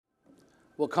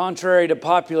Well, contrary to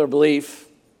popular belief,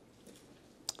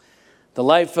 the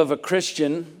life of a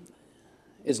Christian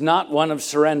is not one of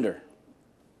surrender.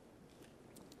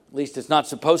 At least it's not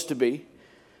supposed to be.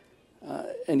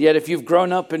 And yet, if you've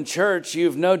grown up in church,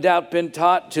 you've no doubt been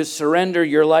taught to surrender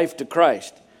your life to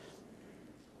Christ.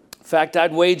 In fact,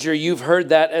 I'd wager you've heard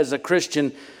that as a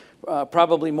Christian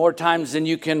probably more times than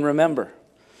you can remember.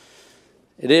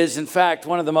 It is, in fact,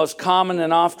 one of the most common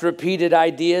and oft-repeated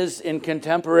ideas in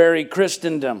contemporary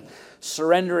Christendom,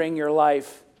 surrendering your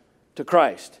life to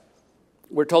Christ.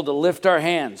 We're told to lift our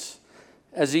hands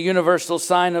as a universal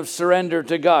sign of surrender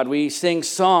to God. We sing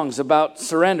songs about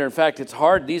surrender. In fact, it's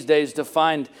hard these days to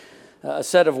find a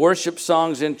set of worship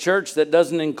songs in church that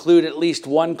doesn't include at least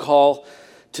one call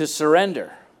to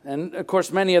surrender. And, of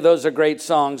course, many of those are great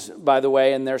songs, by the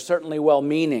way, and they're certainly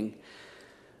well-meaning.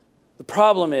 The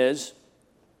problem is,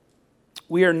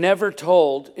 we are never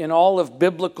told in all of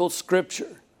biblical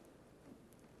Scripture,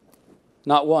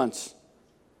 not once,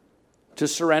 to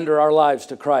surrender our lives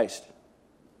to Christ.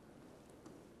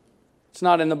 It's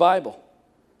not in the Bible.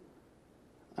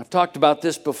 I've talked about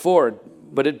this before,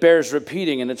 but it bears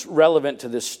repeating, and it's relevant to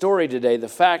this story today. The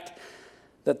fact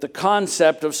that the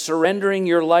concept of surrendering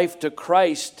your life to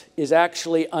Christ is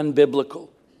actually unbiblical.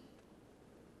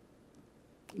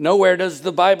 Nowhere does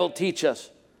the Bible teach us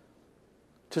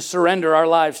to surrender our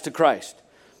lives to Christ.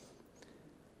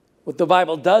 What the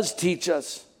Bible does teach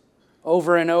us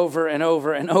over and over and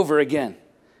over and over again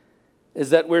is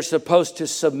that we're supposed to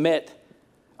submit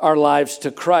our lives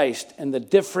to Christ, and the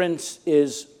difference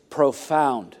is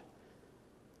profound.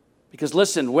 Because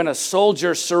listen, when a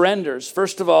soldier surrenders,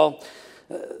 first of all,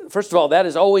 that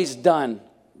is always done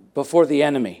before the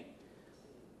enemy.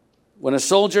 When a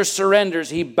soldier surrenders,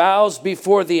 he bows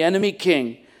before the enemy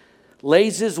king,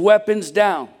 lays his weapons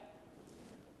down,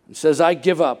 and says, I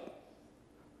give up.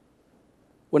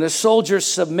 When a soldier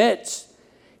submits,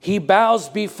 he bows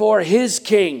before his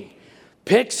king,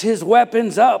 picks his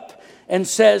weapons up, and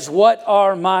says, what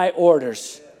are my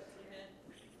orders?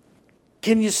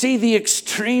 Can you see the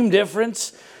extreme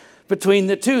difference between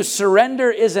the two?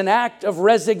 Surrender is an act of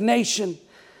resignation.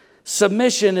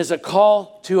 Submission is a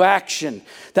call to action.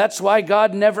 That's why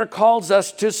God never calls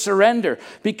us to surrender,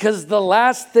 because the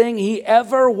last thing He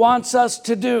ever wants us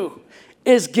to do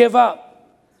is give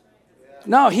up.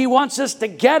 No, He wants us to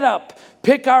get up,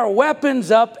 pick our weapons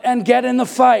up, and get in the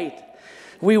fight.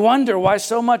 We wonder why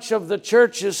so much of the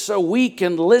church is so weak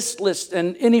and listless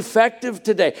and ineffective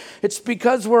today. It's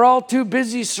because we're all too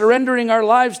busy surrendering our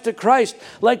lives to Christ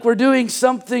like we're doing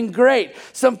something great,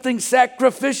 something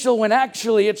sacrificial, when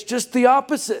actually it's just the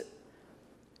opposite.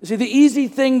 You see, the easy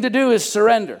thing to do is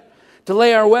surrender, to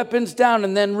lay our weapons down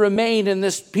and then remain in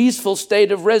this peaceful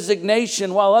state of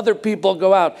resignation while other people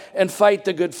go out and fight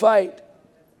the good fight.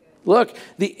 Look,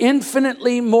 the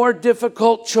infinitely more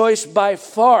difficult choice by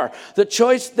far, the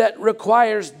choice that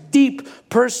requires deep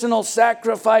personal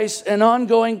sacrifice and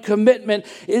ongoing commitment,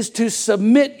 is to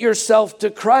submit yourself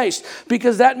to Christ,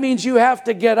 because that means you have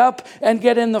to get up and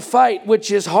get in the fight,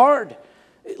 which is hard.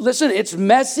 Listen, it's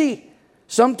messy.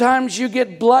 Sometimes you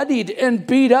get bloodied and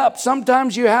beat up.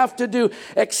 Sometimes you have to do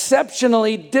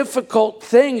exceptionally difficult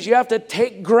things. You have to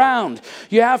take ground.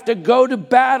 You have to go to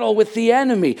battle with the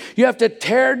enemy. You have to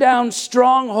tear down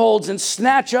strongholds and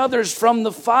snatch others from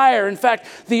the fire. In fact,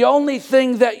 the only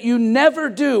thing that you never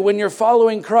do when you're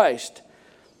following Christ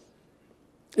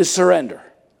is surrender.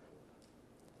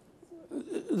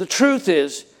 The truth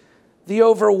is, the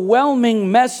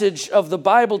overwhelming message of the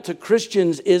Bible to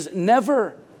Christians is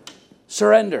never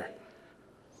surrender.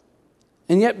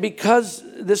 And yet, because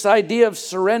this idea of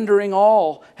surrendering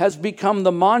all has become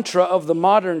the mantra of the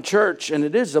modern church, and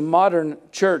it is a modern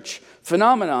church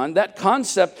phenomenon, that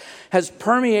concept has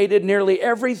permeated nearly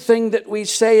everything that we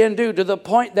say and do, to the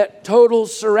point that total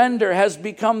surrender has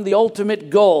become the ultimate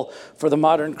goal for the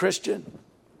modern Christian.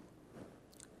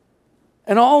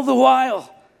 And all the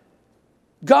while,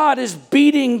 God is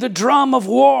beating the drum of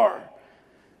war,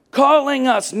 calling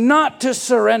us not to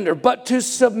surrender, but to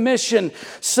submission.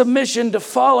 Submission to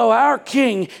follow our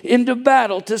King into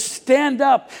battle, to stand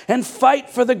up and fight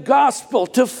for the gospel,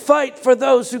 to fight for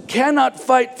those who cannot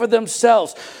fight for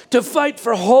themselves, to fight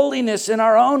for holiness in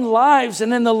our own lives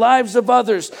and in the lives of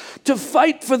others, to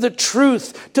fight for the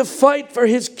truth, to fight for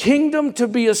His kingdom to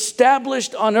be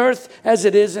established on earth as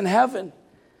it is in heaven.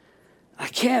 I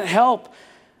can't help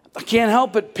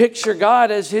but picture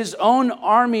God as His own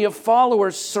army of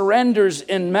followers surrenders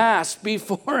en masse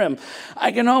before Him.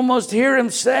 I can almost hear Him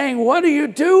saying, what are you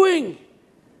doing?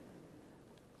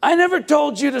 I never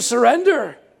told you to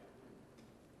surrender.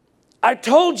 I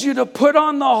told you to put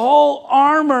on the whole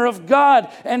armor of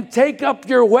God and take up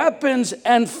your weapons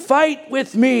and fight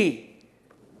with me.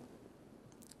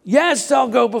 Yes, I'll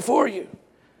go before you.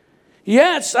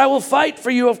 Yes, I will fight for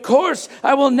you. Of course,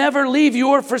 I will never leave you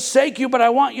or forsake you, but I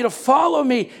want you to follow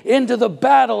me into the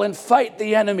battle and fight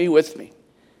the enemy with me.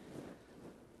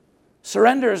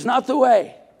 Surrender is not the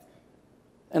way.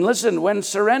 And listen, when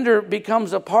surrender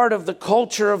becomes a part of the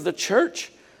culture of the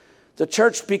church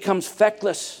becomes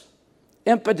feckless,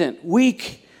 impotent,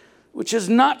 weak, which is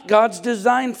not God's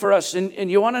design for us.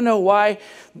 And you want to know why?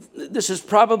 This is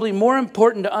probably more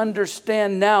important to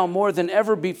understand now more than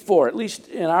ever before, at least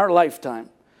in our lifetime.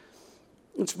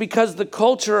 It's because the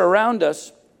culture around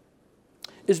us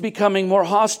is becoming more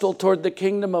hostile toward the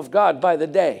kingdom of God by the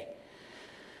day.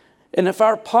 And if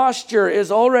our posture is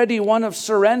already one of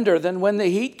surrender, then when the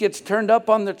heat gets turned up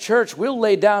on the church, we'll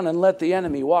lay down and let the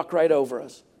enemy walk right over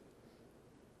us.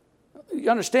 You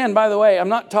understand, by the way, I'm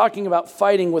not talking about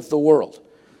fighting with the world.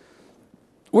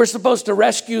 We're supposed to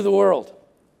rescue the world.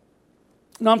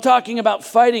 No, I'm talking about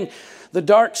fighting the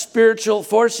dark spiritual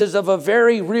forces of a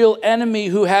very real enemy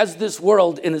who has this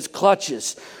world in his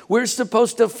clutches. We're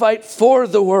supposed to fight for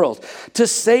the world, to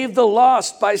save the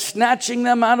lost by snatching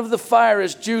them out of the fire,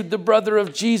 as Jude, the brother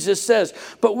of Jesus, says.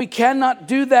 But we cannot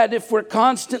do that if we're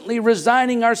constantly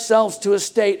resigning ourselves to a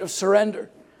state of surrender,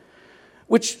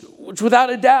 which without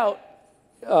a doubt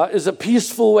is a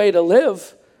peaceful way to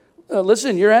live.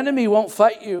 Listen, your enemy won't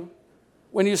fight you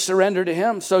when you surrender to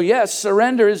him. So yes,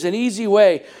 surrender is an easy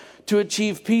way to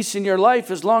achieve peace in your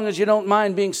life as long as you don't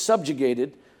mind being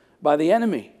subjugated by the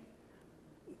enemy.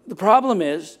 The problem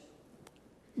is,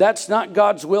 that's not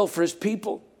God's will for his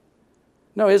people.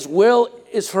 No, his will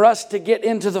is for us to get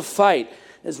into the fight.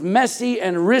 As messy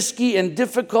and risky and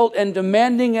difficult and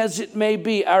demanding as it may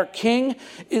be, our King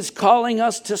is calling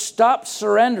us to stop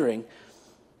surrendering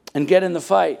and get in the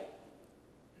fight,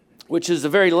 which is the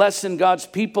very lesson God's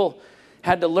people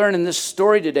had to learn in this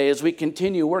story today as we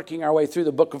continue working our way through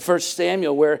the book of 1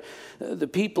 Samuel, where the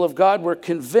people of God were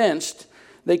convinced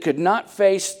they could not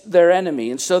face their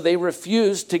enemy, and so they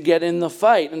refused to get in the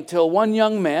fight until one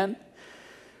young man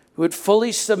who had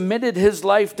fully submitted his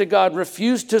life to God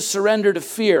refused to surrender to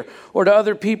fear or to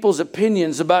other people's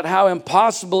opinions about how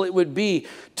impossible it would be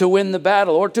to win the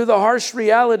battle or to the harsh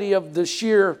reality of the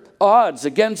sheer odds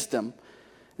against them.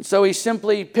 And so he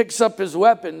simply picks up his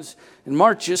weapons and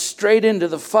marches straight into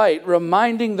the fight,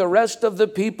 reminding the rest of the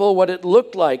people what it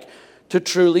looked like to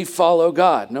truly follow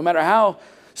God. No matter how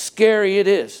scary it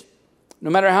is, no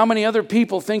matter how many other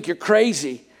people think you're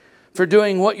crazy for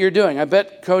doing what you're doing. I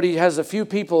bet Cody has a few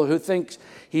people who think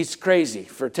he's crazy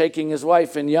for taking his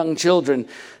wife and young children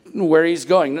where he's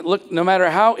going. Look, no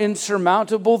matter how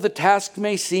insurmountable the task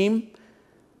may seem,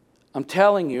 I'm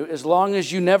telling you, as long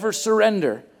as you never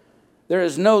surrender, there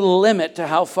is no limit to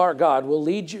how far God will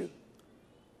lead you,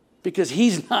 because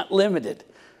he's not limited.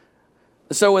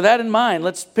 So with that in mind,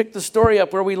 let's pick the story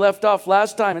up where we left off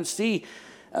last time and see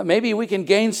maybe we can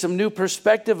gain some new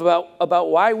perspective about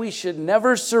why we should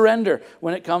never surrender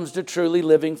when it comes to truly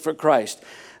living for Christ.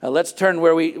 Let's turn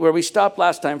where we stopped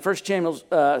last time,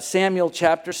 1 Samuel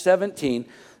chapter 17.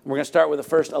 We're going to start with the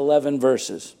first 11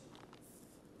 verses.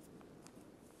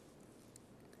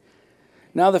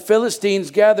 Now the Philistines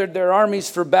gathered their armies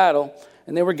for battle,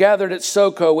 and they were gathered at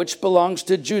Socoh, which belongs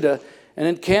to Judah, and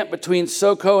encamped between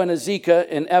Socoh and Azekah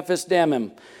in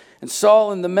Ephes-dammim. And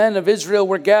Saul and the men of Israel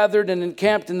were gathered and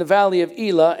encamped in the valley of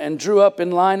Elah, and drew up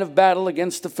in line of battle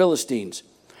against the Philistines.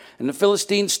 And the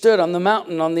Philistines stood on the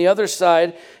mountain on the other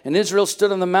side, and Israel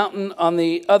stood on the mountain on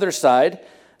the other side.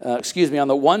 On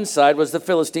the one side was the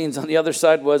Philistines, on the other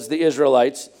side was the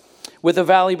Israelites, with a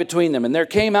valley between them. And there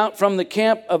came out from the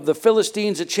camp of the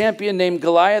Philistines a champion named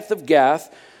Goliath of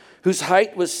Gath, whose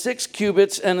height was 6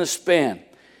 cubits and a span.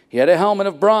 He had a helmet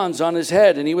of bronze on his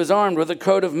head, and he was armed with a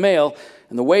coat of mail,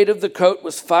 and the weight of the coat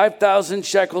was 5,000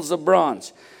 shekels of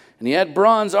bronze. And he had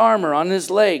bronze armor on his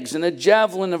legs, and a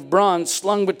javelin of bronze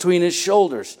slung between his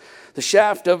shoulders. The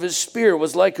shaft of his spear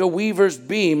was like a weaver's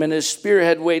beam, and his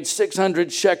spearhead weighed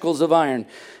 600 shekels of iron.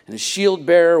 And his shield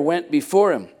bearer went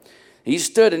before him. He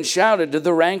stood and shouted to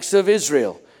the ranks of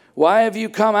Israel, "Why have you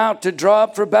come out to draw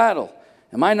up for battle?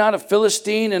 Am I not a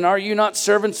Philistine, and are you not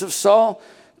servants of Saul?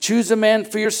 Choose a man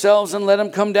for yourselves and let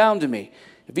him come down to me.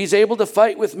 If he's able to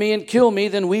fight with me and kill me,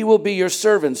 then we will be your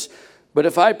servants. But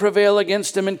if I prevail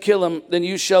against him and kill him, then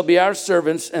you shall be our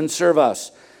servants and serve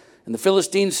us." And the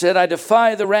Philistines said, "I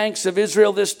defy the ranks of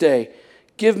Israel this day.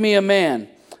 Give me a man,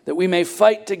 that we may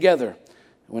fight together."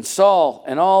 And when Saul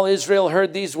and all Israel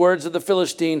heard these words of the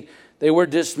Philistine, they were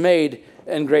dismayed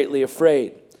and greatly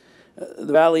afraid.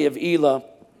 The valley of Elah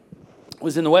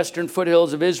was in the western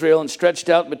foothills of Israel and stretched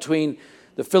out between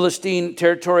the Philistine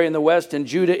territory in the west and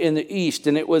Judah in the east.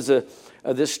 And it was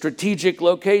this strategic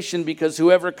location because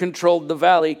whoever controlled the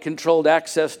valley controlled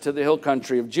access to the hill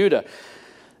country of Judah.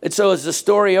 And so as the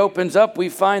story opens up, we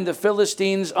find the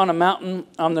Philistines on a mountain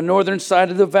on the northern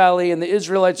side of the valley and the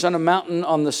Israelites on a mountain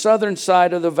on the southern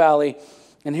side of the valley.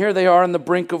 And here they are on the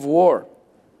brink of war.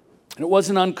 And it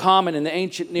wasn't uncommon in the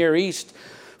ancient Near East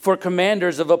for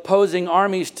commanders of opposing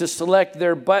armies to select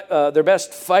their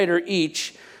best fighter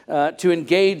each to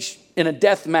engage in a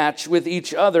death match with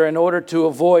each other in order to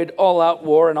avoid all-out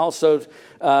war and also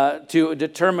to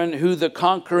determine who the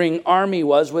conquering army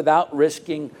was without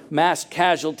risking mass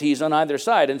casualties on either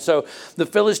side. And so the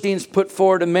Philistines put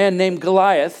forward a man named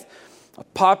Goliath, a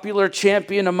popular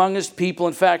champion among his people.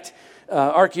 In fact,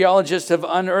 archaeologists have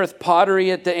unearthed pottery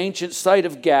at the ancient site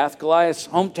of Gath, Goliath's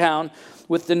hometown,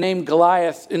 with the name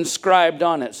Goliath inscribed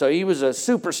on it. So he was a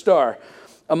superstar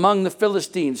among the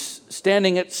Philistines,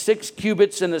 standing at 6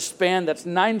 cubits in a span that's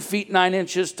 9 feet 9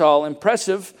 inches tall.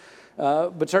 Impressive,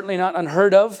 but certainly not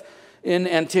unheard of in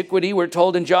antiquity. We're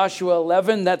told in Joshua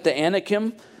 11 that the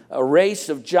Anakim, a race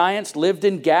of giants, lived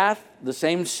in Gath, the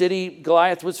same city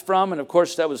Goliath was from. And of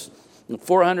course, that was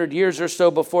 400 years or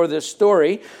so before this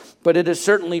story. But it is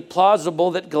certainly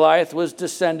plausible that Goliath was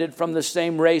descended from the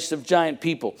same race of giant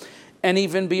people, and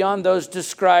even beyond those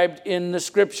described in the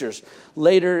scriptures.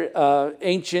 Later,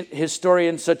 ancient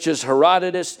historians such as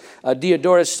Herodotus,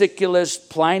 Diodorus Siculus,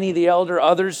 Pliny the Elder,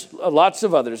 others, lots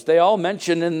of others, they all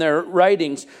mention in their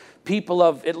writings people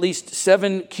of at least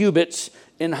 7 cubits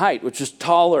in height, which is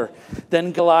taller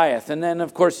than Goliath. And then,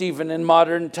 of course, even in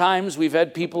modern times, we've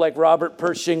had people like Robert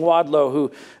Pershing Wadlow,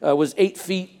 who was 8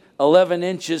 feet 11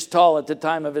 inches tall at the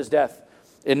time of his death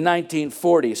in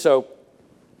 1940. So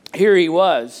here he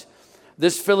was,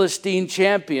 this Philistine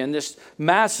champion, this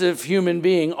massive human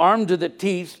being, armed to the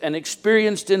teeth and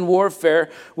experienced in warfare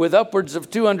with upwards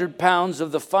of 200 pounds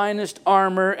of the finest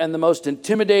armor and the most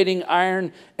intimidating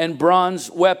iron and bronze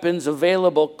weapons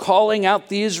available, calling out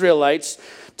the Israelites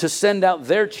to send out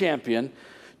their champion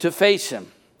to face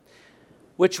him,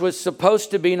 which was supposed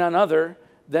to be none other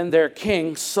than their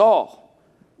king, Saul.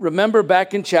 Remember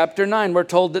back in chapter 9, we're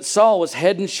told that Saul was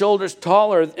head and shoulders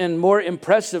taller and more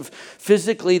impressive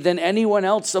physically than anyone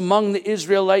else among the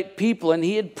Israelite people. And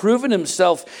he had proven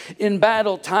himself in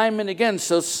battle time and again.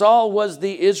 So Saul was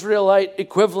the Israelite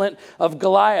equivalent of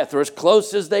Goliath, or as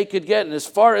close as they could get. And as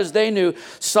far as they knew,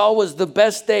 Saul was the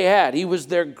best they had. He was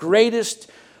their greatest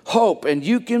hope. And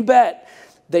you can bet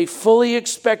they fully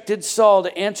expected Saul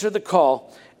to answer the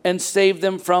call and save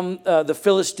them from the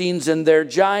Philistines and their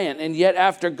giant. And yet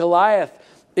after Goliath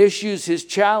issues his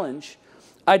challenge,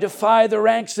 I defy the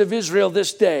ranks of Israel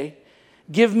this day.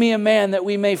 Give me a man that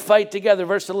we may fight together.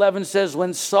 Verse 11 says,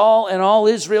 when Saul and all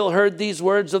Israel heard these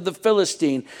words of the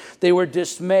Philistine, they were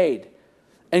dismayed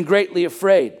and greatly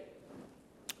afraid.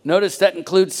 Notice that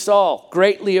includes Saul,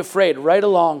 greatly afraid, right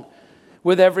along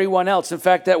with everyone else. In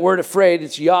fact, that word afraid,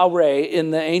 it's Yahweh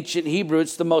in the ancient Hebrew.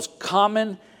 It's the most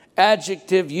common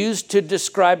adjective used to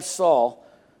describe Saul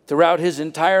throughout his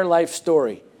entire life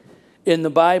story in the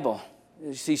Bible.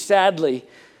 You see, sadly,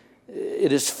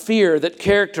 it is fear that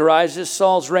characterizes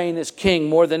Saul's reign as king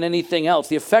more than anything else,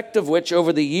 the effect of which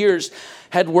over the years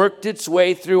had worked its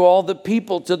way through all the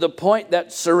people to the point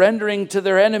that surrendering to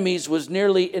their enemies was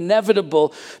nearly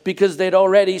inevitable because they'd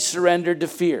already surrendered to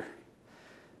fear.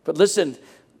 But listen,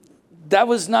 that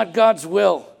was not God's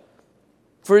will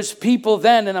for his people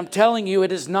then, and I'm telling you,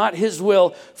 it is not his will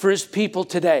for his people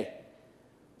today.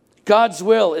 God's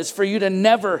will is for you to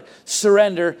never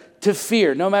surrender to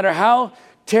fear, no matter how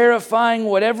terrifying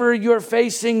whatever you're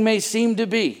facing may seem to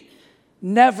be.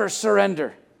 Never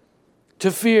surrender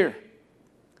to fear.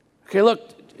 Okay,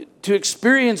 look, to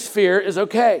experience fear is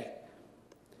okay.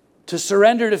 To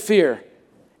surrender to fear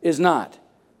is not.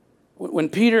 When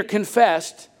Peter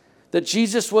confessed that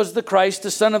Jesus was the Christ, the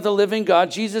Son of the living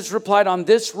God, Jesus replied, on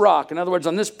this rock, in other words,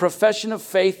 on this profession of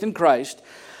faith in Christ,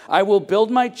 I will build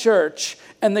my church,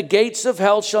 and the gates of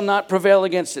hell shall not prevail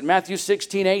against it. Matthew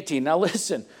 16:18. Now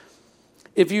listen,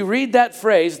 if you read that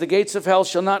phrase, the gates of hell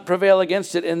shall not prevail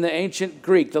against it, in the ancient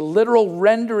Greek, the literal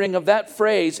rendering of that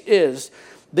phrase is,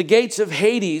 the gates of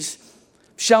Hades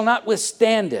shall not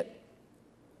withstand it.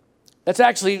 That's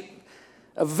actually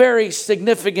a very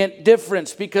significant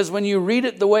difference, because when you read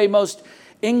it the way most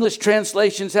English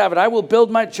translations have it, I will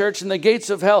build my church and the gates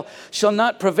of hell shall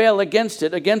not prevail against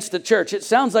it, against the church. It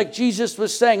sounds like Jesus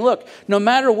was saying, look, no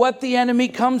matter what the enemy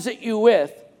comes at you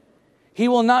with, he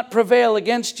will not prevail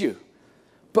against you.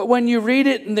 But when you read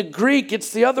it in the Greek,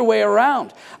 it's the other way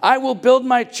around. I will build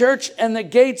my church and the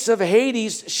gates of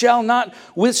Hades shall not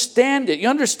withstand it. You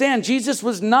understand, Jesus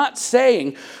was not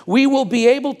saying we will be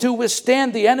able to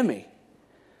withstand the enemy.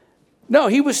 No,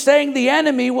 he was saying the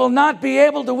enemy will not be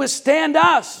able to withstand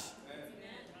us.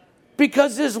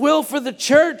 Because his will for the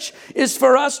church is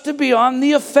for us to be on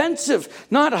the offensive,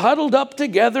 not huddled up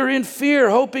together in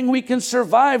fear, hoping we can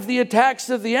survive the attacks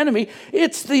of the enemy.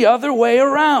 It's the other way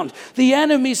around. The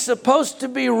enemy's supposed to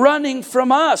be running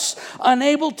from us,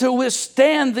 unable to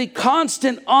withstand the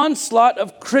constant onslaught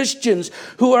of Christians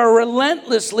who are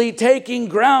relentlessly taking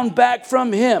ground back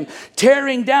from him,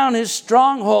 tearing down his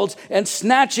strongholds and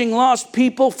snatching lost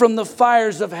people from the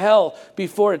fires of hell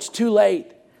before it's too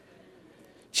late.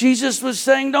 Jesus was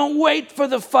saying, don't wait for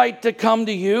the fight to come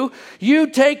to you. You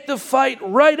take the fight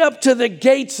right up to the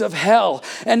gates of hell.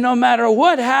 And no matter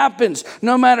what happens,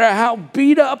 no matter how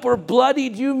beat up or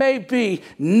bloodied you may be,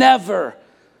 never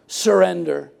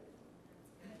surrender.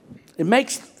 It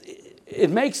makes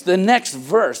the next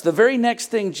verse, the very next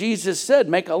thing Jesus said,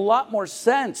 make a lot more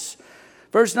sense.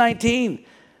 Verse 19,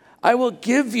 I will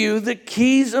give you the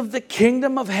keys of the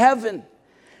kingdom of heaven.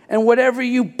 And whatever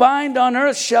you bind on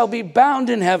earth shall be bound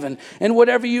in heaven. And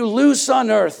whatever you loose on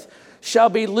earth shall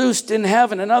be loosed in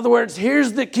heaven. In other words,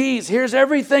 here's the keys. Here's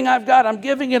everything I've got. I'm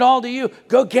giving it all to you.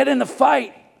 Go get in the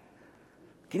fight.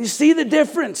 Can you see the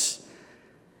difference?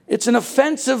 It's an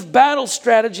offensive battle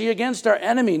strategy against our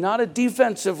enemy, not a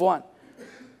defensive one.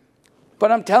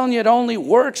 But I'm telling you, it only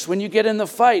works when you get in the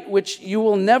fight, which you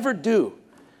will never do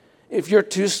if you're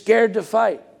too scared to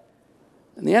fight.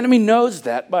 And the enemy knows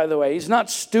that, by the way. He's not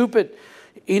stupid.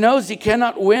 He knows he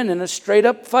cannot win in a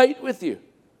straight-up fight with you.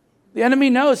 The enemy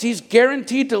knows he's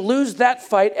guaranteed to lose that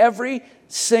fight every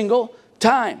single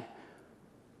time.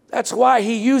 That's why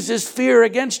he uses fear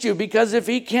against you, because if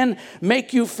he can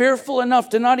make you fearful enough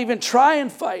to not even try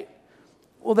and fight,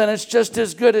 well, then it's just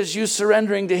as good as you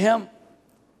surrendering to him,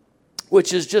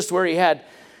 which is just where he had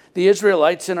the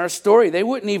Israelites in our story. They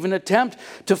wouldn't even attempt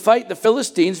to fight the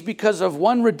Philistines because of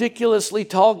one ridiculously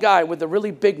tall guy with a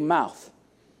really big mouth.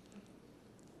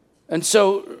 And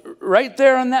so right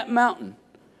there on that mountain,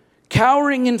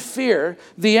 cowering in fear,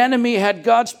 the enemy had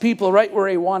God's people right where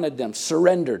he wanted them,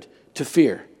 surrendered to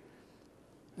fear.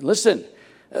 And listen,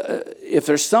 if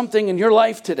there's something in your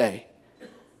life today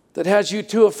that has you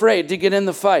too afraid to get in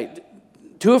the fight,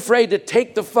 too afraid to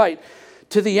take the fight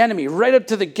to the enemy, right up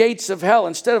to the gates of hell,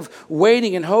 instead of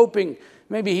waiting and hoping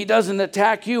maybe he doesn't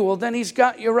attack you, well, then he's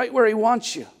got you right where he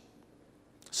wants you.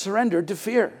 Surrendered to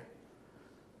fear.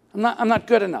 I'm not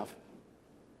good enough.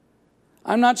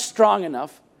 I'm not strong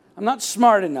enough. I'm not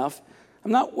smart enough.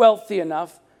 I'm not wealthy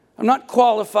enough. I'm not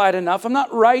qualified enough. I'm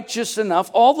not righteous enough.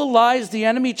 All the lies the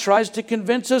enemy tries to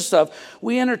convince us of,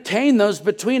 we entertain those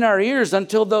between our ears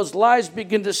until those lies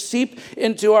begin to seep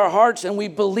into our hearts and we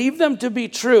believe them to be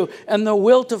true, and the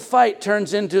will to fight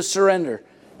turns into surrender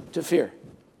to fear.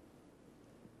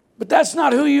 But that's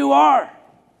not who you are.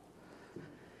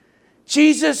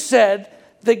 Jesus said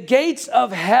the gates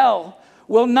of hell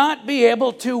will not be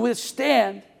able to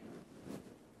withstand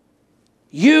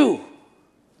you.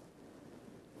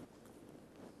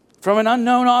 From an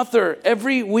unknown author,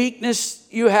 every weakness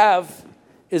you have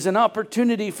is an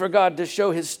opportunity for God to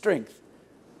show his strength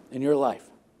in your life.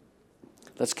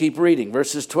 Let's keep reading,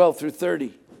 verses 12 through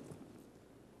 30.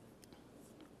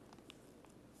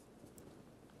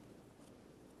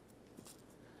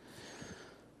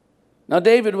 Now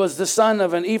David was the son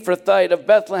of an Ephrathite of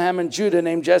Bethlehem in Judah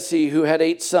named Jesse, who had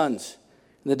 8 sons.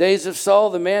 In the days of Saul,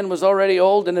 the man was already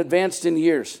old and advanced in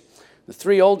years. The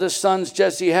 3 oldest sons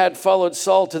Jesse had followed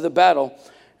Saul to the battle,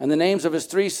 and the names of his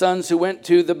 3 sons who went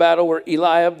to the battle were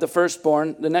Eliab, the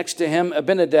firstborn, the next to him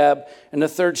Abinadab, and the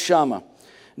third Shammah.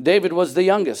 David was the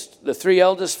youngest. The 3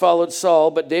 eldest followed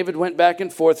Saul, but David went back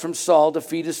and forth from Saul to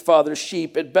feed his father's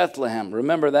sheep at Bethlehem.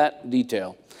 Remember that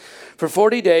detail. For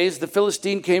 40 days the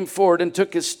Philistine came forward and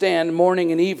took his stand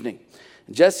morning and evening.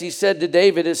 Jesse said to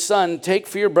David, his son, take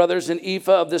for your brothers an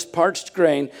ephah of this parched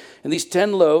grain and these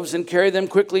 10 loaves and carry them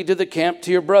quickly to the camp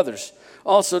to your brothers.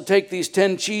 Also take these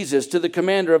 10 cheeses to the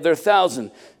commander of their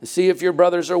 1,000 and see if your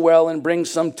brothers are well and bring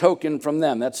some token from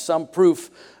them. That's some proof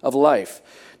of life.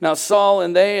 Now Saul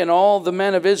and they and all the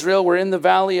men of Israel were in the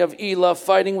valley of Elah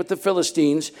fighting with the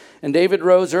Philistines. And David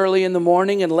rose early in the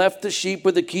morning and left the sheep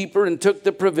with the keeper and took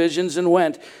the provisions and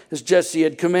went as Jesse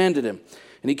had commanded him.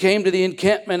 And he came to the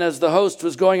encampment as the host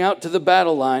was going out to the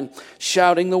battle line,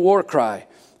 shouting the war cry.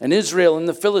 And Israel and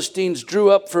the Philistines drew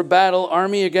up for battle,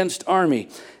 army against army.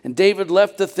 And David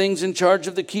left the things in charge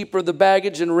of the keeper of the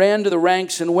baggage and ran to the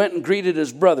ranks and went and greeted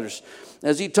his brothers.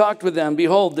 As he talked with them,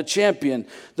 behold, the champion,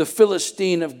 the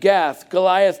Philistine of Gath,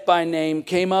 Goliath by name,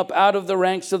 came up out of the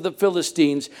ranks of the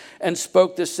Philistines and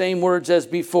spoke the same words as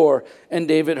before, and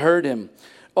David heard him.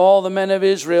 All the men of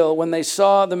Israel, when they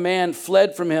saw the man,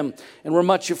 fled from him and were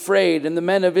much afraid. And the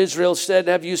men of Israel said,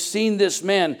 have you seen this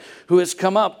man who has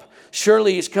come up?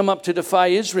 Surely he's come up to defy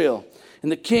Israel.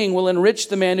 And the king will enrich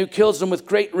the man who kills him with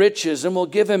great riches and will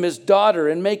give him his daughter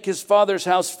and make his father's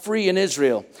house free in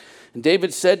Israel. And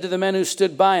David said to the men who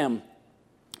stood by him,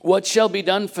 what shall be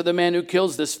done for the man who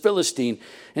kills this Philistine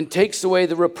and takes away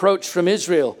the reproach from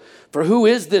Israel? For who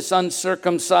is this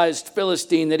uncircumcised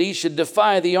Philistine that he should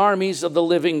defy the armies of the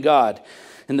living God?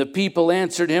 And the people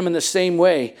answered him in the same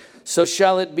way, so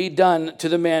shall it be done to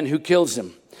the man who kills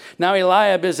him. Now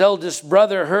Eliab, his eldest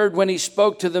brother, heard when he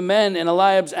spoke to the men, and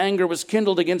Eliab's anger was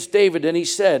kindled against David. And he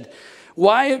said,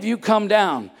 why have you come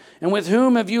down? And with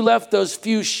whom have you left those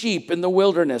few sheep in the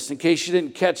wilderness? In case you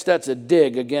didn't catch, that's a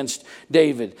dig against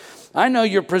David. I know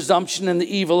your presumption and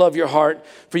the evil of your heart,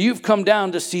 for you've come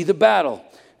down to see the battle.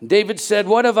 And David said,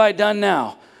 what have I done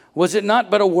now? Was it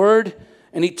not but a word?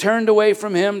 And he turned away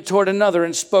from him toward another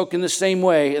and spoke in the same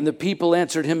way. And the people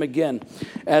answered him again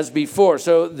as before.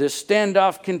 So the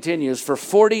standoff continues. For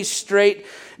 40 straight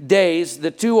days,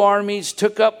 the two armies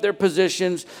took up their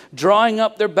positions, drawing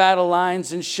up their battle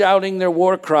lines and shouting their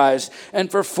war cries.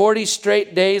 And for 40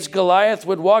 straight days, Goliath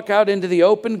would walk out into the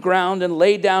open ground and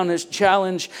lay down his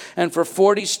challenge. And for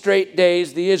 40 straight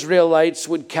days, the Israelites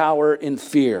would cower in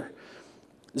fear.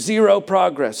 Zero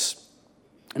progress.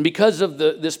 And because of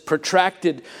this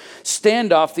protracted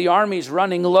standoff, the army's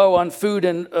running low on food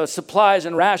and supplies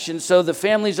and rations, so the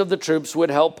families of the troops would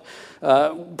help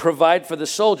provide for the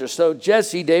soldiers. So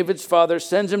Jesse, David's father,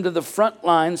 sends him to the front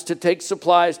lines to take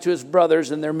supplies to his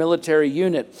brothers and their military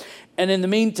unit. And in the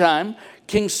meantime,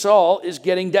 King Saul is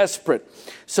getting desperate.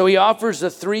 So he offers a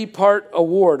 3-part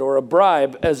award, or a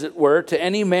bribe, as it were, to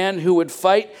any man who would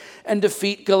fight and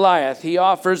defeat Goliath. He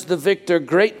offers the victor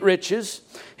great riches,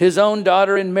 his own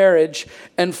daughter in marriage,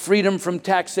 and freedom from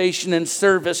taxation and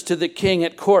service to the king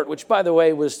at court, which, by the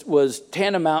way, was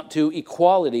tantamount to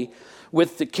equality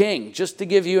with the king, just to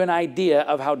give you an idea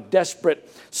of how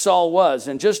desperate Saul was.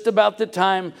 And just about the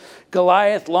time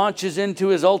Goliath launches into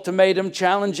his ultimatum,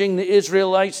 challenging the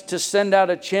Israelites to send out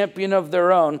a champion of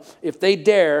their own, if they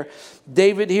dare,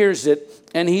 David hears it,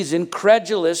 and he's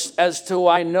incredulous as to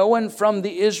why no one from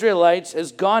the Israelites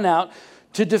has gone out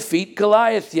to defeat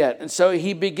Goliath yet. And so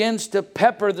he begins to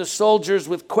pepper the soldiers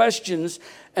with questions,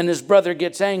 and his brother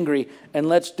gets angry and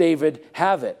lets David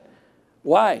have it.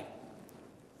 Why?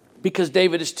 Because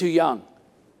David is too young.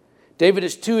 David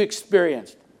is too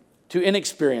inexperienced.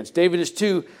 David is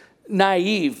too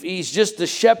naive. He's just a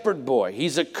shepherd boy.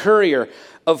 He's a courier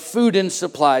of food and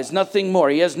supplies, nothing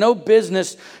more. He has no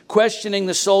business questioning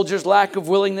the soldiers' lack of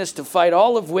willingness to fight,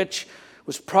 all of which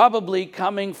was probably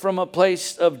coming from a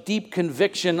place of deep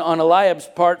conviction on Eliab's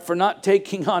part for not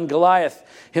taking on Goliath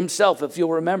himself. If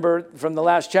you'll remember from the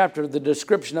last chapter, the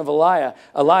description of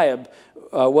Eliab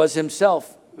was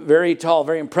himself very tall,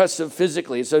 very impressive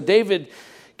physically. So David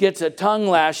gets a tongue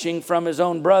lashing from his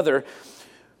own brother.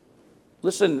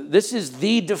 Listen, this is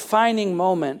the defining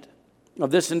moment of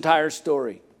this entire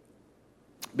story,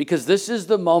 because this is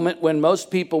the moment when most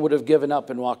people would have given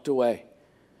up and walked away.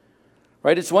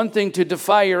 Right? It's one thing to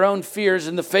defy your own fears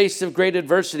in the face of great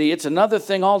adversity. It's another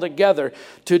thing altogether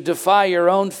to defy your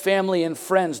own family and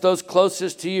friends, those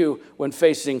closest to you, when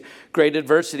facing great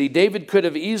adversity. David could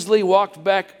have easily walked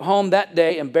back home that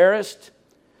day embarrassed,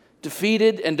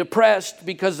 defeated, and depressed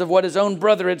because of what his own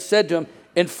brother had said to him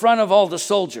in front of all the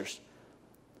soldiers.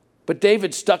 But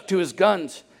David stuck to his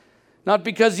guns. Not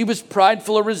because he was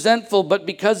prideful or resentful, but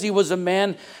because he was a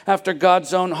man after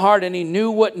God's own heart, and he knew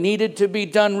what needed to be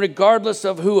done regardless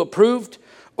of who approved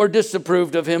or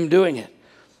disapproved of him doing it.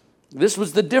 This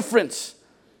was the difference,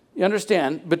 you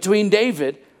understand, between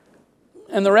David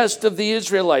and the rest of the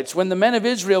Israelites. When the men of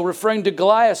Israel, referring to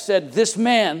Goliath, said, "This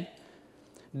man,"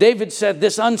 David said,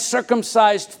 "This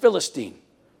uncircumcised Philistine."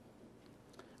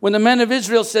 When the men of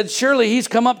Israel said, "Surely he's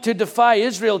come up to defy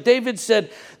Israel," David said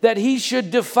that he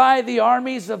should defy the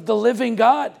armies of the living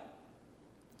God.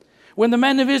 When the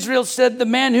men of Israel said, "The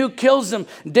man who kills him,"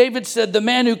 David said, "The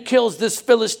man who kills this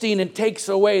Philistine and takes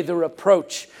away the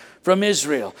reproach from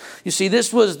Israel." You see,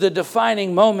 this was the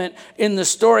defining moment in the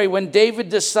story when David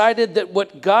decided that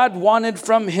what God wanted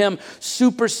from him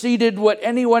superseded what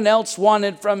anyone else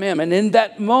wanted from him. And in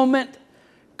that moment,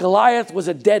 Goliath was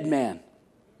a dead man.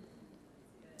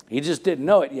 He just didn't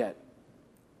know it yet.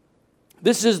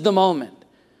 This is the moment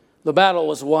the battle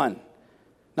was won.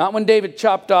 Not when David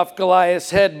chopped off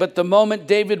Goliath's head, but the moment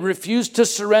David refused to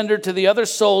surrender to the other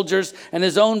soldiers and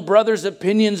his own brothers'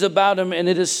 opinions about him. And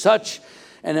it is such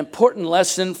an important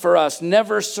lesson for us.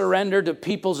 Never surrender to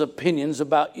people's opinions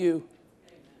about you.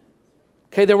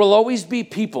 Okay, there will always be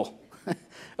people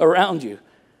around you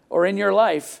or in your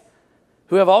life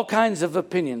who have all kinds of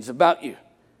opinions about you.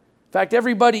 In fact,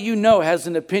 everybody you know has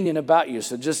an opinion about you,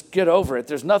 so just get over it.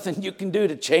 There's nothing you can do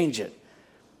to change it.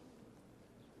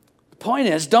 The point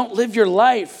is, don't live your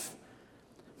life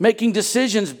making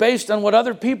decisions based on what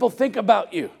other people think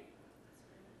about you.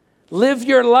 Live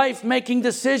your life making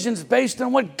decisions based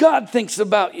on what God thinks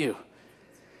about you.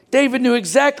 David knew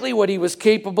exactly what he was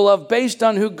capable of based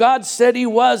on who God said he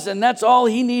was, and that's all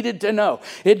he needed to know.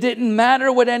 It didn't matter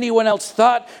what anyone else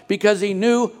thought because he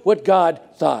knew what God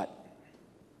thought.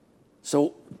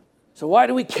 So why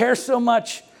do we care so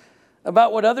much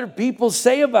about what other people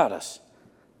say about us?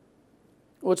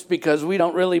 Well, it's because we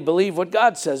don't really believe what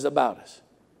God says about us.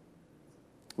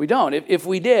 We don't. If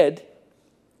we did,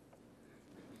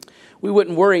 we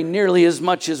wouldn't worry nearly as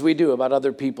much as we do about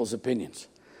other people's opinions.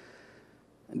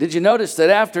 Did you notice that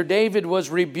after David was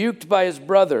rebuked by his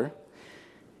brother,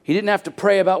 he didn't have to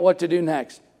pray about what to do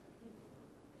next?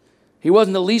 He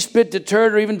wasn't the least bit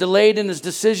deterred or even delayed in his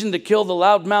decision to kill the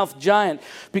loudmouth giant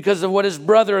because of what his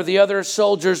brother or the other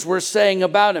soldiers were saying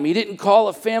about him. He didn't call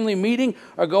a family meeting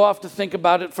or go off to think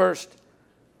about it first.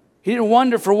 He didn't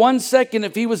wonder for 1 second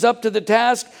if he was up to the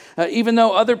task, even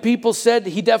though other people said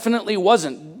he definitely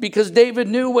wasn't, because David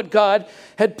knew what God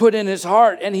had put in his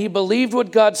heart, and he believed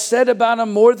what God said about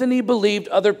him more than he believed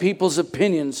other people's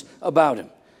opinions about him.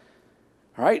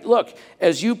 All right, look,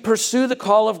 as you pursue the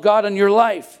call of God in your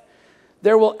life,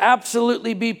 there will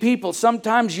absolutely be people,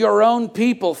 sometimes your own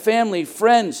people, family,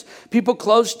 friends, people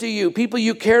close to you, people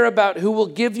you care about who will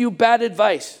give you bad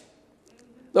advice,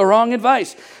 the wrong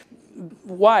advice.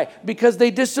 Why? Because they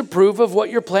disapprove of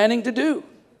what you're planning to do.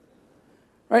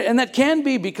 Right? And that can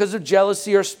be because of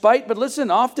jealousy or spite. But listen,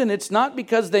 often it's not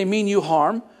because they mean you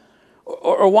harm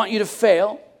or want you to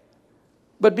fail,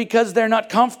 but because they're not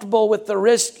comfortable with the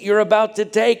risk you're about to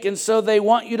take. And so they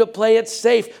want you to play it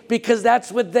safe because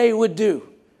that's what they would do.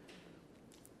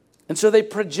 And so they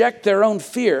project their own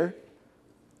fear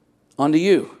onto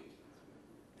you.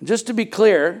 And just to be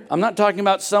clear, I'm not talking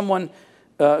about someone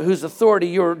whose authority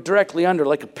you're directly under,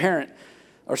 like a parent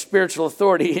or spiritual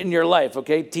authority in your life,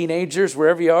 okay? Teenagers,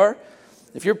 wherever you are.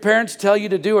 If your parents tell you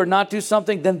to do or not do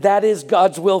something, then that is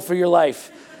God's will for your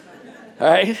life, all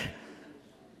right?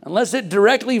 Unless it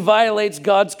directly violates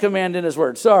God's command in his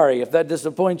word. Sorry if that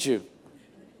disappoints you.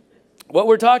 What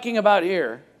we're talking about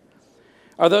here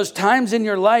are those times in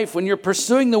your life when you're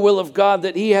pursuing the will of God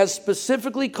that he has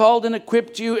specifically called and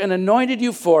equipped you and anointed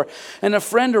you for, and a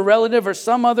friend or relative or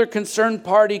some other concerned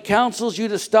party counsels you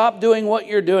to stop doing what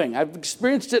you're doing. I've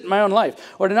experienced it in my own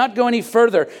life. Or to not go any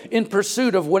further in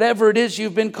pursuit of whatever it is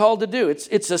you've been called to do.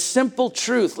 It's a simple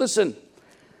truth. Listen,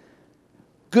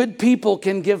 good people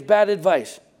can give bad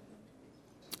advice.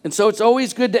 And so it's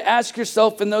always good to ask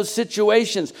yourself in those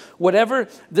situations, whatever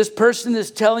this person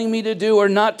is telling me to do or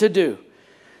not to do,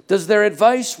 does their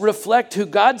advice reflect who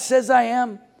God says I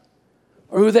am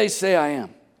or who they say I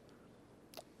am?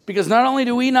 Because not only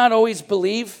do we not always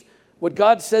believe what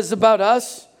God says about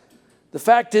us, the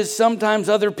fact is sometimes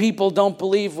other people don't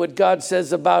believe what God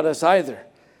says about us either.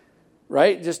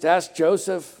 Right? Just ask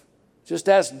Joseph, just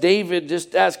ask David,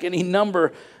 just ask any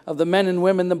number of the men and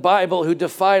women in the Bible who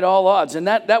defied all odds. And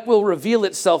that will reveal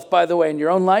itself, by the way, in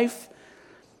your own life.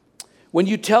 When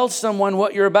you tell someone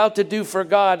what you're about to do for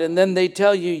God and then they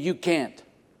tell you you can't.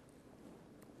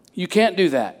 You can't do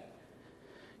that.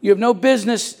 You have no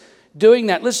business doing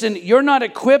that. Listen, you're not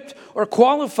equipped or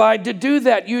qualified to do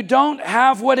that. You don't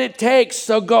have what it takes.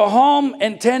 So go home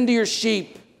and tend to your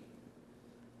sheep.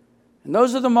 And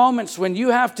those are the moments when you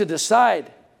have to decide,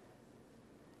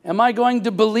 am I going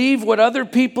to believe what other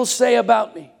people say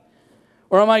about me?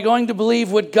 Or am I going to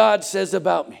believe what God says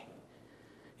about me?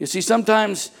 You see,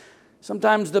 sometimes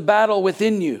the battle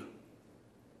within you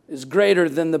is greater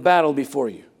than the battle before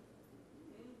you.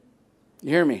 You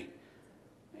hear me?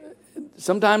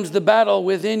 Sometimes the battle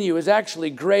within you is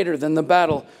actually greater than the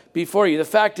battle before you. The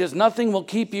fact is, nothing will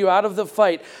keep you out of the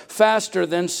fight faster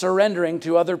than surrendering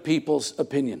to other people's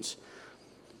opinions.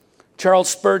 Charles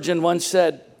Spurgeon once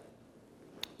said,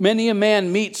 "Many a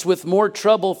man meets with more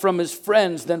trouble from his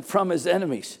friends than from his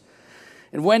enemies.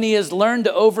 And when he has learned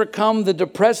to overcome the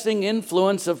depressing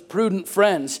influence of prudent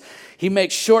friends, he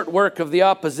makes short work of the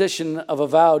opposition of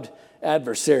avowed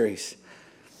adversaries."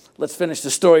 Let's finish the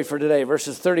story for today,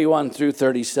 verses 31 through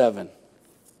 37.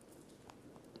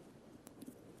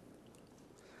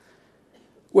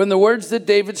 When the words that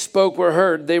David spoke were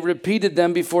heard, they repeated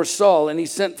them before Saul, and he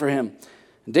sent for him.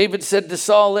 David said to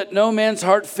Saul, "Let no man's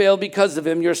heart fail because of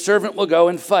him. Your servant will go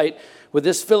and fight with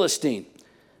this Philistine."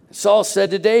 Saul said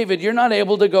to David, "You're not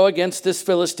able to go against this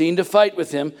Philistine to fight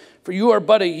with him, for you are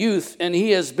but a youth, and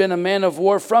he has been a man of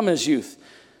war from his youth."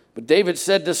 But David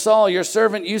said to Saul, "Your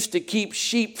servant used to keep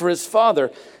sheep for his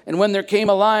father, and when there came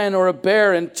a lion or a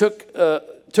bear and took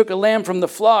a lamb from the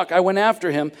flock, I went after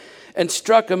him and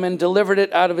struck him and delivered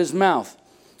it out of his mouth.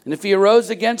 And if he arose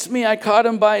against me, I caught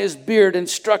him by his beard and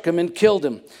struck him and killed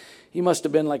him." He must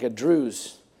have been like a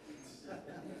Druze.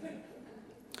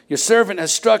 "Your servant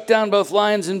has struck down both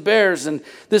lions and bears, and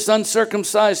this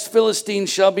uncircumcised Philistine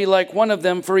shall be like one of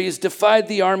them, for he has defied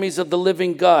the armies of the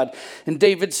living God." And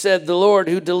David said, "The Lord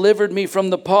who delivered me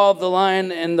from the paw of the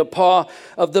lion and the paw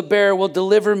of the bear will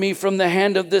deliver me from the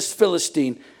hand of this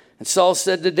Philistine." And Saul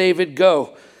said to David, "Go,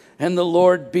 and the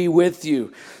Lord be with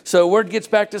you." So word gets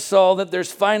back to Saul that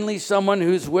there's finally someone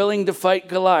who's willing to fight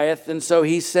Goliath, and so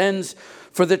he sends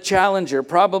for the challenger,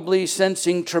 probably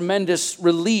sensing tremendous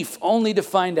relief, only to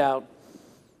find out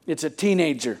it's a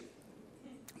teenager.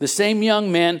 The same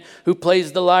young man who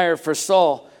plays the lyre for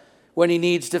Saul when he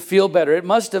needs to feel better. It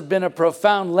must have been a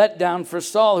profound letdown for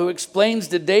Saul, who explains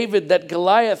to David that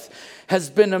Goliath has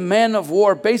been a man of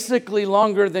war basically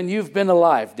longer than you've been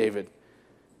alive, David.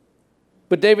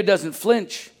 But David doesn't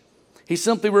flinch. He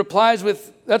simply replies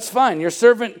with, "That's fine. Your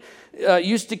servant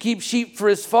used to keep sheep for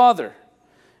his father.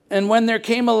 And when there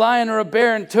came a lion or a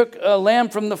bear and took a lamb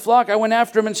from the flock, I went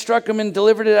after him and struck him and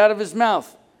delivered it out of his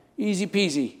mouth." Easy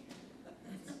peasy.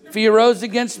 "If he arose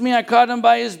against me, I caught him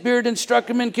by his beard and struck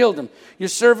him and killed him. Your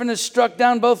servant has struck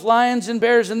down both lions and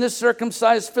bears, and this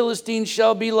circumcised Philistine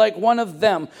shall be like one of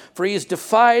them, for he has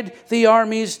defied the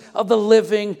armies of the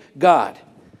living God."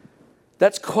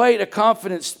 That's quite a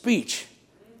confident speech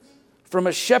from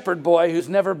a shepherd boy who's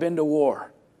never been to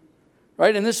war.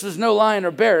 Right? And this was no lion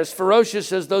or bear. As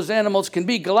ferocious as those animals can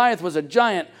be, Goliath was a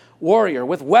giant warrior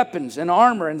with weapons and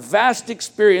armor and vast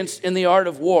experience in the art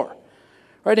of war.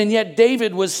 Right? And yet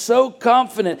David was so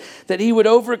confident that he would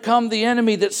overcome the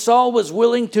enemy that Saul was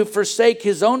willing to forsake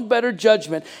his own better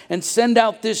judgment and send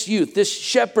out this youth, this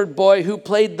shepherd boy who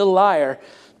played the lyre,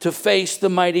 to face the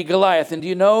mighty Goliath. And do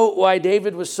you know why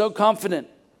David was so confident?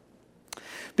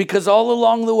 Because all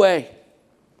along the way,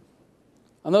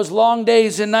 on those long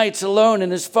days and nights alone in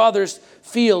his father's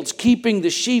fields, keeping the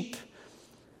sheep,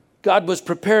 God was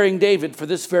preparing David for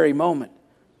this very moment.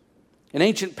 In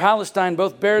ancient Palestine,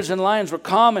 both bears and lions were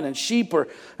common, and sheep were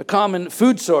a common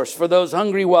food source for those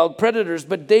hungry wild predators.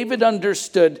 But David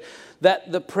understood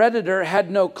that the predator had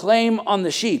no claim on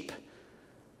the sheep.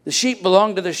 The sheep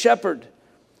belonged to the shepherd.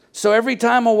 So every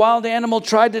time a wild animal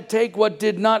tried to take what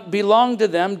did not belong to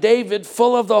them, David,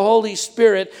 full of the Holy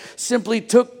Spirit, simply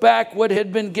took back what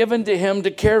had been given to him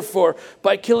to care for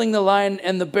by killing the lion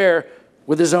and the bear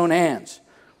with his own hands.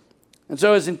 And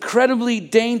so as incredibly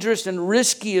dangerous and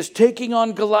risky as taking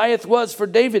on Goliath was for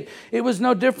David, it was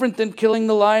no different than killing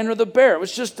the lion or the bear. It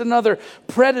was just another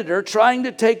predator trying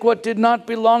to take what did not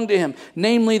belong to him,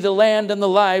 namely the land and the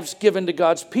lives given to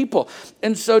God's people.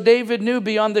 And so David knew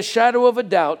beyond the shadow of a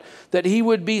doubt that he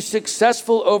would be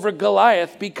successful over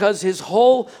Goliath because his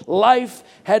whole life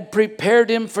had prepared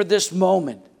him for this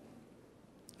moment.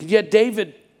 Yet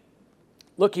David,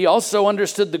 look, he also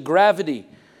understood the gravity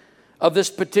of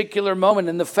this particular moment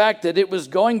and the fact that it was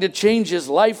going to change his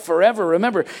life forever.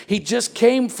 Remember, he just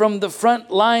came from the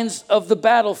front lines of the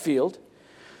battlefield,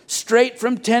 straight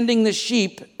from tending the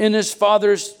sheep in his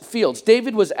father's fields.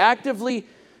 David was actively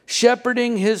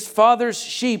shepherding his father's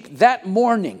sheep that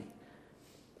morning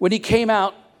when he came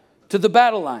out to the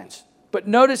battle lines. But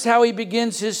notice how he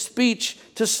begins his speech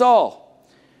to Saul.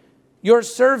 "Your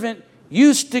servant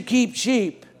used to keep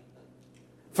sheep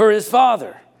for his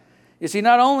father." You see,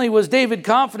 not only was David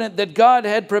confident that God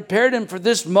had prepared him for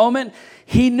this moment,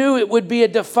 he knew it would be a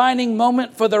defining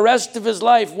moment for the rest of his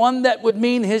life, one that would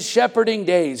mean his shepherding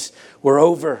days were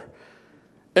over.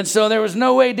 And so there was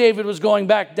no way David was going to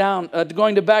back down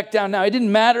now. It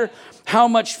didn't matter how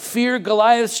much fear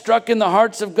Goliath struck in the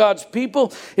hearts of God's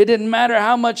people. It didn't matter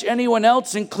how much anyone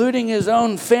else, including his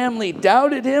own family,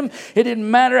 doubted him. It didn't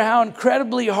matter how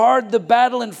incredibly hard the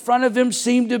battle in front of him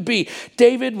seemed to be.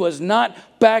 David was not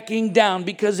backing down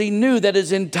because he knew that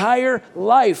his entire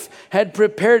life had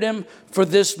prepared him for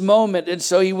this moment. And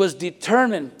so he was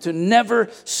determined to never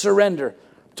surrender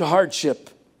to hardship.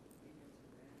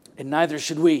 And neither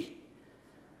should we.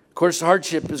 Of course,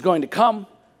 hardship is going to come.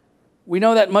 We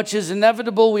know that much is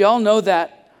inevitable. We all know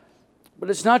that. But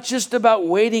it's not just about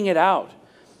waiting it out,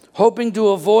 hoping to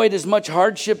avoid as much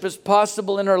hardship as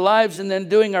possible in our lives and then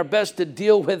doing our best to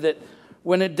deal with it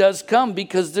when it does come,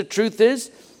 because the truth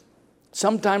is,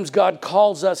 sometimes God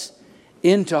calls us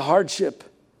into hardship.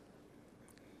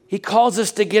 He calls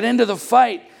us to get into the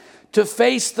fight, to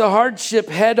face the hardship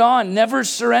head on, never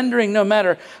surrendering no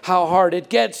matter how hard it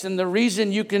gets. And the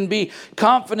reason you can be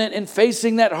confident in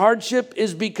facing that hardship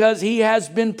is because He has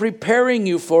been preparing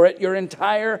you for it your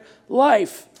entire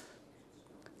life.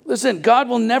 Listen, God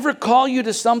will never call you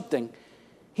to something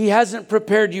He hasn't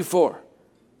prepared you for.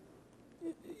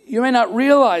 You may not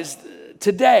realize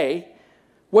today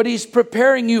what He's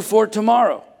preparing you for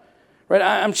tomorrow. Right?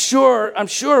 I'm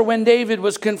sure when David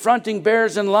was confronting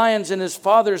bears and lions in his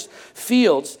father's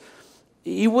fields,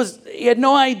 he had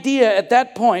no idea at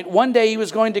that point, one day he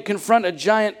was going to confront a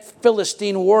giant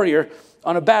Philistine warrior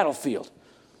on a battlefield.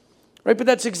 Right? But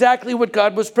that's exactly what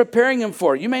God was preparing him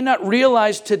for. You may not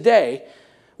realize today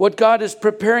what God is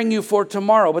preparing you for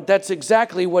tomorrow, but that's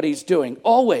exactly what He's doing.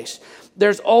 Always.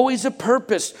 There's always a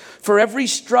purpose for every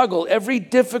struggle, every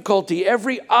difficulty,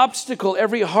 every obstacle,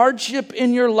 every hardship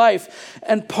in your life.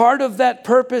 And part of that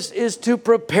purpose is to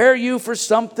prepare you for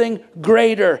something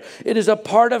greater. It is a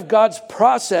part of God's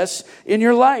process in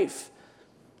your life.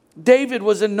 David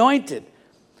was anointed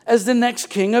as the next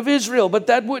king of Israel, but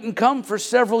that wouldn't come for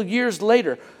several years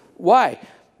later. Why?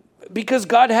 Because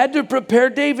God had to prepare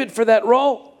David for that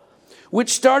role,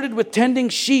 which started with tending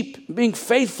sheep, being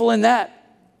faithful in that.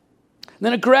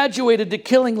 Then it graduated to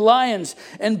killing lions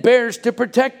and bears to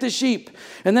protect the sheep.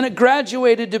 And then it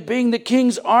graduated to being the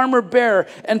king's armor bearer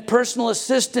and personal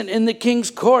assistant in the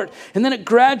king's court. And then it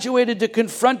graduated to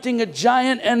confronting a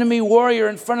giant enemy warrior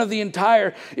in front of the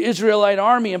entire Israelite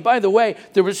army. And by the way,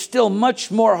 there was still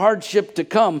much more hardship to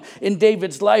come in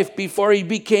David's life before he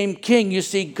became king. You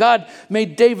see, God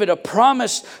made David a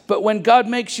promise, but when God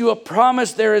makes you a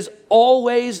promise, there is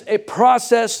always a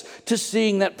process to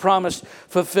seeing that promise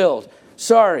fulfilled.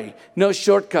 Sorry, no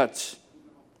shortcuts.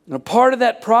 And a part of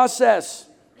that process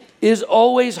is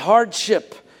always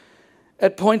hardship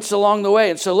at points along the way.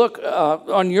 And so look,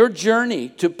 on your journey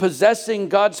to possessing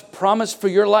God's promise for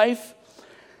your life,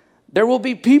 there will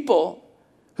be people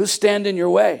who stand in your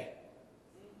way.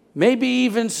 Maybe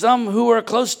even some who are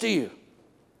close to you.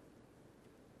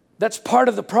 That's part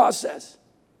of the process.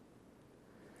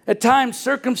 At times,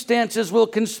 circumstances will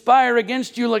conspire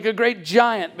against you like a great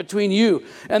giant between you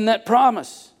and that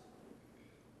promise.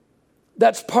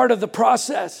 That's part of the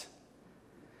process.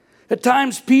 At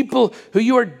times, people who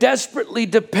you are desperately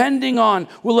depending on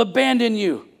will abandon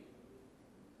you.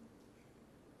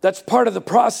 That's part of the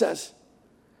process.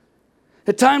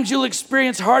 At times you'll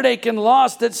experience heartache and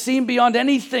loss that seem beyond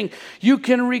anything you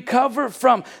can recover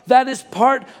from. That is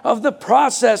part of the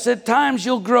process. At times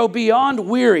you'll grow beyond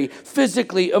weary,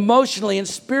 physically, emotionally, and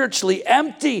spiritually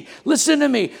empty. Listen to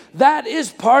me. That is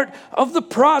part of the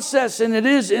process. And it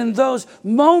is in those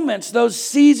moments, those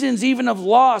seasons even of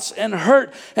loss and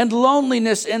hurt and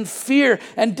loneliness and fear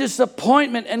and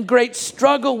disappointment and great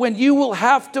struggle when you will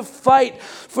have to fight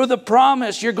for the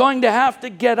promise. You're going to have to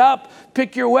get up,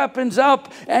 pick your weapons up,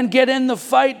 and get in the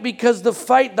fight, because the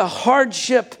fight, the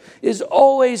hardship, is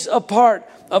always a part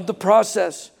of the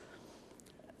process.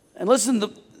 And listen,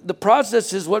 the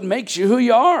process is what makes you who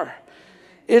you are.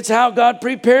 It's how God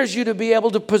prepares you to be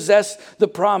able to possess the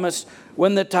promise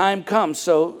when the time comes.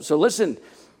 So listen,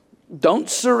 don't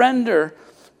surrender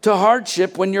to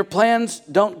hardship when your plans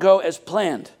don't go as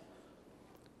planned,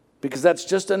 because that's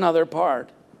just another part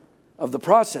of the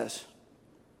process.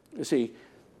 You see,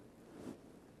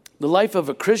 the life of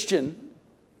a Christian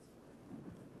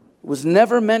was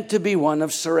never meant to be one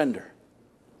of surrender.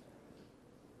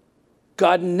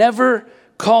 God never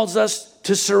calls us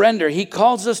to surrender. He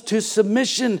calls us to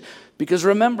submission, because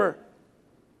remember,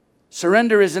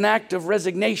 surrender is an act of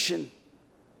resignation.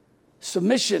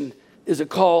 Submission is a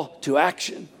call to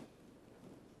action,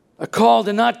 a call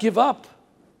to not give up,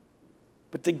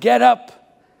 but to get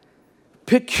up,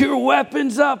 pick your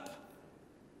weapons up,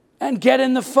 and get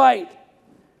in the fight.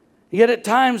 Yet at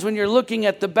times when you're looking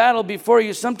at the battle before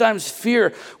you, sometimes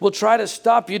fear will try to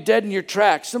stop you dead in your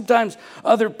tracks. Sometimes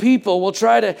other people will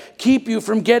try to keep you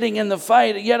from getting in the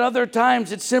fight. Yet other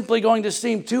times it's simply going to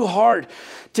seem too hard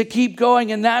to keep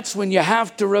going. And that's when you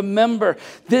have to remember,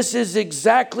 this is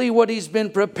exactly what He's been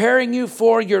preparing you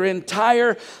for your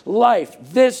entire life.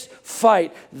 This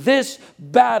fight, this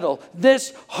battle,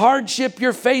 this hardship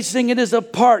you're facing, it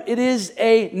is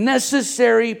a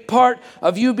necessary part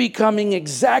of you becoming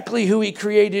exactly who He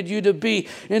created you to be,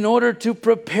 in order to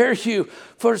prepare you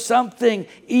for something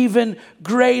even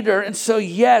greater. And so,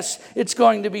 yes, it's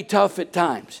going to be tough at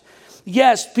times.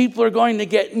 Yes, people are going to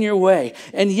get in your way.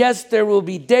 And yes, there will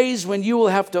be days when you will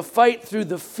have to fight through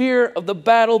the fear of the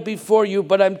battle before you.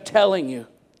 But I'm telling you,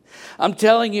 I'm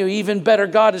telling you, even better,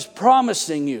 God is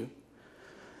promising you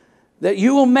that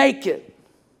you will make it.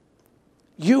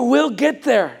 You will get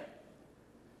there.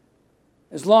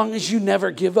 As long as you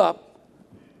never give up.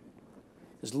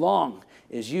 As long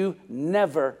as you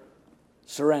never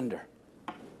surrender.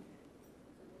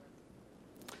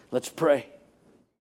 Let's pray.